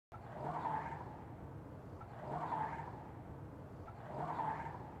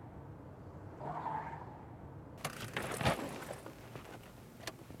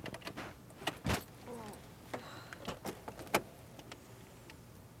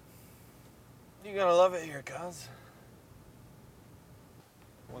You're gonna love it here, cuz.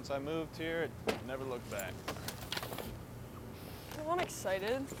 Once I moved here, it never looked back. Well, I'm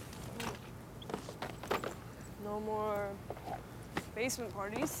excited. No more basement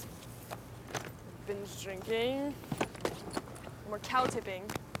parties, binge drinking, no more cow tipping.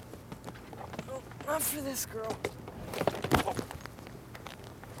 Oh, not for this girl.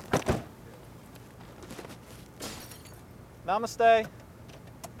 Namaste.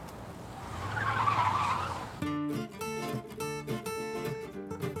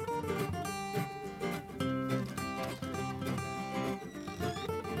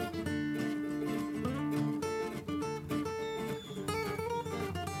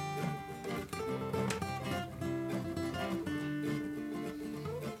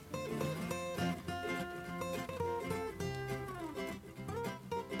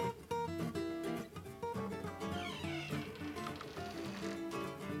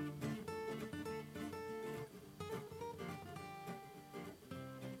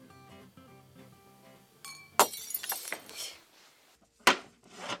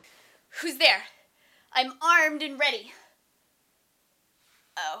 Who's there? I'm armed and ready.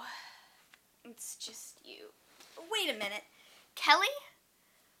 Oh, it's just you. Wait a minute. Kelly?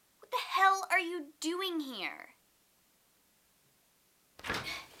 What the hell are you doing here?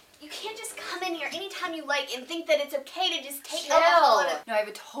 You can't just come in here anytime you like and think that it's okay to just take alcohol. No, I have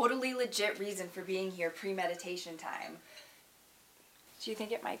a totally legit reason for being here pre-meditation time. Do you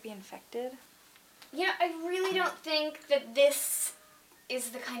think it might be infected? You know, I really don't think that this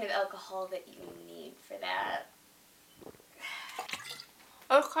is the kind of alcohol that you need for that.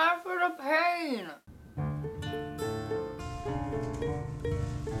 It's kind of for the pain.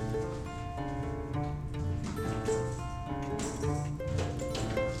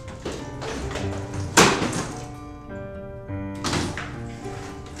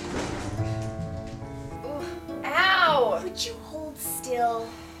 Ooh, ow! Would you hold still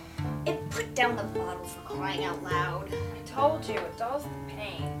and put down the bottle for crying out loud? I told you, it dulls the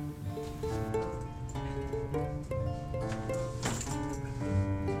pain.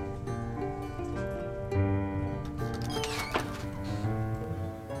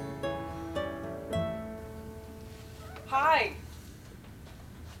 Hi.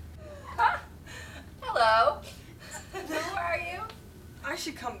 Hello. Who are you? I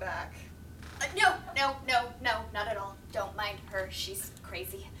should come back. No, not at all. Don't mind her. She's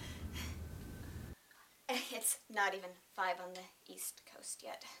crazy. It's not even 5 on the East Coast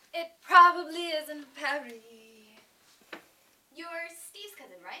yet. It probably isn't Paris. You're Steve's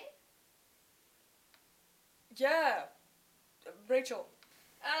cousin, right? Yeah, Rachel.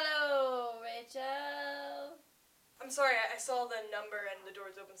 Hello, Rachel. I'm sorry, I saw the number and the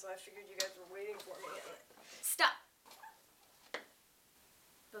door's open, so I figured you guys were waiting for me. Stop.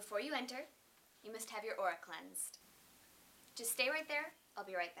 Before you enter, you must have your aura cleansed. Just stay right there. I'll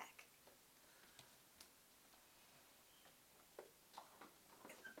be right back.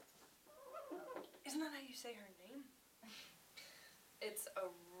 Isn't that how you say her name? It's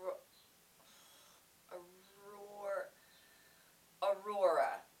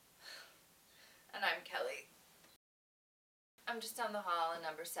Aurora. And I'm Kelly. I'm just down the hall in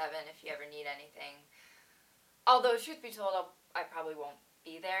number 7 if you ever need anything. Although, truth be told, I probably won't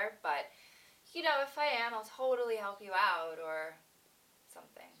be there, but, you know, if I am, I'll totally help you out or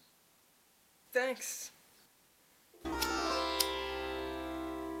something. Thanks.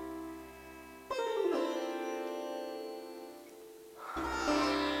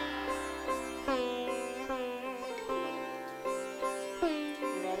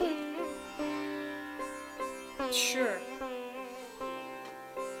 You ready? Sure.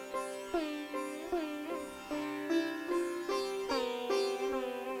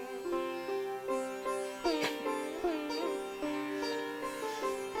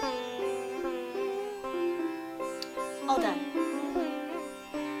 All done.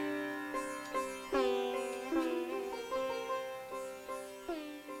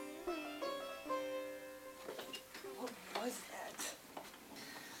 What was that?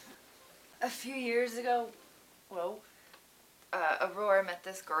 A few years ago, Aurora met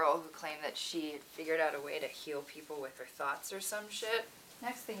this girl who claimed that she had figured out a way to heal people with her thoughts or some shit.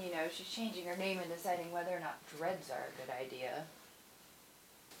 Next thing you know, she's changing her name and deciding whether or not dreads are a good idea.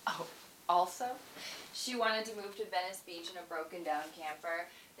 Oh, also, she wanted to move to Venice Beach in a broken down camper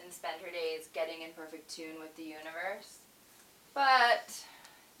and spend her days getting in perfect tune with the universe. But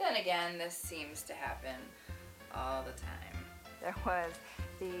then again, this seems to happen all the time. There was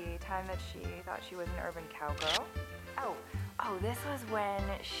the time that she thought she was an urban cowgirl. Oh, this was when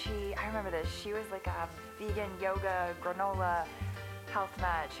I remember this, she was like a vegan yoga granola health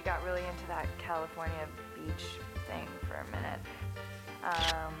mat. She got really into that California beach thing for a minute.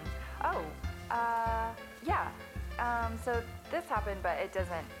 Yeah. So this happened, but it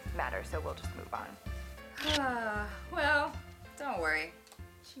doesn't matter, so we'll just move on. Well, don't worry.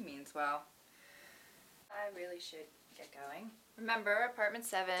 She means well. I really should get going. Remember, apartment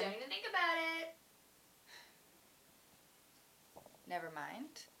 7. Don't even think about it. Never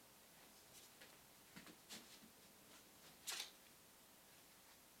mind.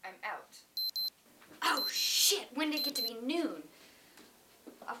 I'm out. Oh shit, when did it get to be noon?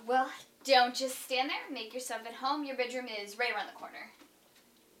 Well, don't just stand there. Make yourself at home. Your bedroom is right around the corner.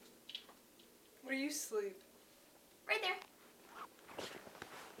 Where do you sleep? Right there.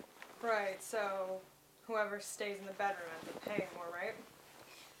 Right, so whoever stays in the bedroom ends up paying more, right?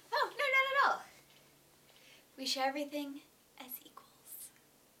 Oh, no, not at all. We share everything as equals.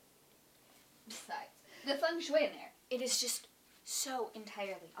 Besides, the feng shui in there, it is just so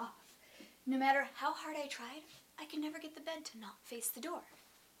entirely off. No matter how hard I tried, I could never get the bed to not face the door.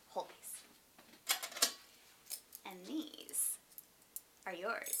 Whole piece. And these are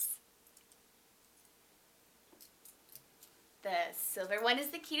yours. The silver one is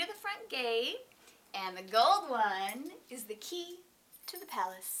the key to the front gate, and the gold one is the key to the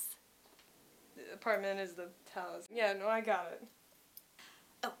palace. The apartment is the house. Yeah, no, I got it.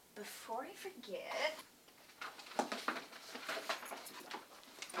 Oh, before I forget,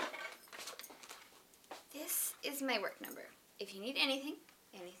 this is my work number. If you need anything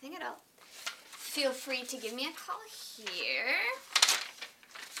at all, feel free to give me a call here.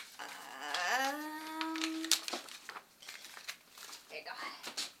 There you go.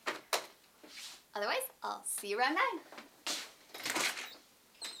 Otherwise, I'll see you around 9.